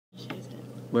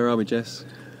Where are we, Jess?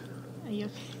 Are you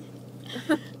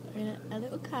We're in a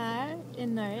little car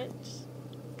in Norwich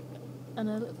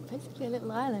on basically a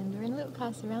little island. We're in a little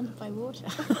car surrounded by water.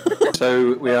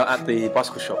 So we are at the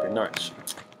bicycle shop in Norwich,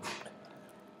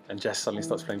 and Jess suddenly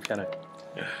starts playing piano.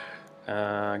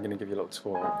 I'm going to give you a little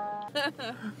tour.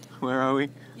 Where are we?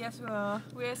 Yes, we are.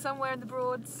 We're somewhere in the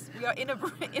Broads. We are in a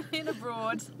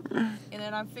Broad in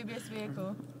an amphibious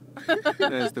vehicle.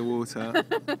 There's the water.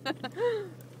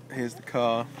 Here's the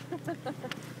car.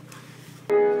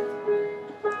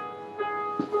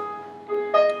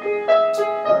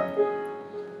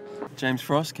 James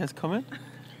Frost, care to comment?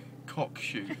 Cock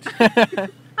shoot.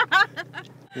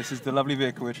 This is the lovely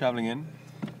vehicle we're travelling in.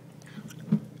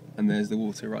 And there's the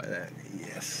water right there.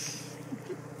 Yes.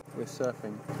 We're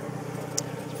surfing.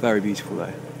 It's very beautiful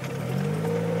though.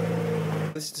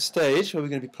 This is the stage where we're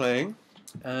going to be playing.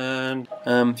 And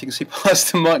if you can see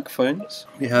past the microphones,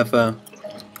 we have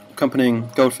accompanying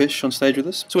goldfish on stage with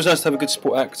us. It's always nice to have a good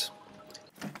sport act.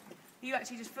 Are you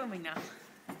actually just filming now?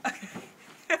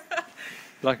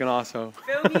 Like an arsehole.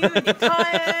 Film you and you're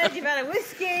tired, you've had a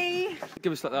whiskey.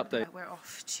 Give us like the update. We're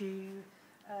off to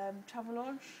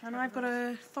Travelodge and I've got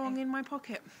a thong in my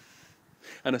pocket.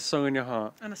 And a song in your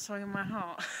heart. And a song in my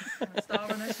heart. A star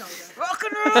on her shoulder. Rock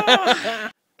and roll!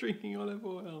 Drinking olive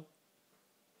oil.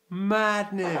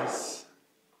 Madness!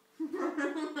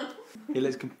 He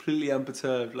looks completely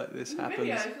unperturbed, like this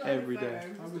happens every day.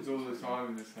 Happens all the time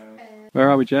in this house. Where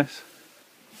are we, Jess?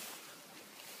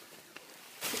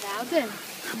 Loudon,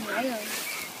 in Wales.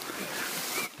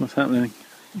 What's happening?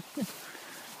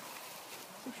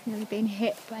 We've been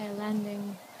hit by a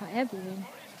landing hot air balloon.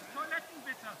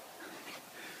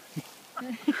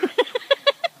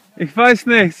 Ich weiß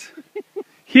nicht.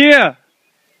 Hier!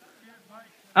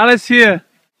 Alles hier!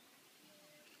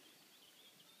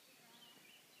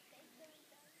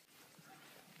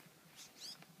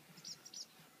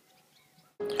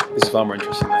 This is far more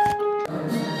interesting though.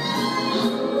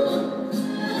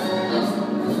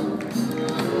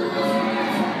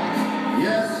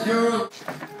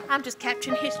 I'm just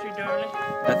capturing history, darling.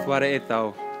 That's what it is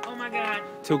though. Oh my god.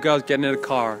 Two girls getting in a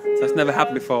car. That's never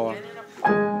happened before.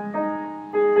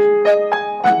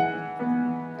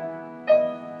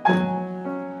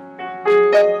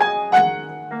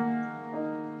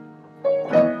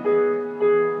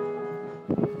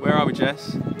 Where are we,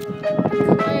 Jess?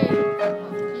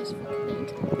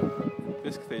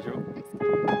 This cathedral.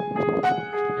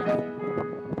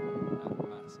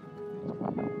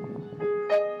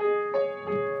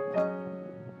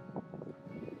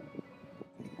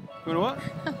 You want a what?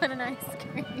 I want an ice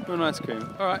cream. You want an ice cream?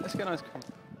 Alright, let's get an ice cream.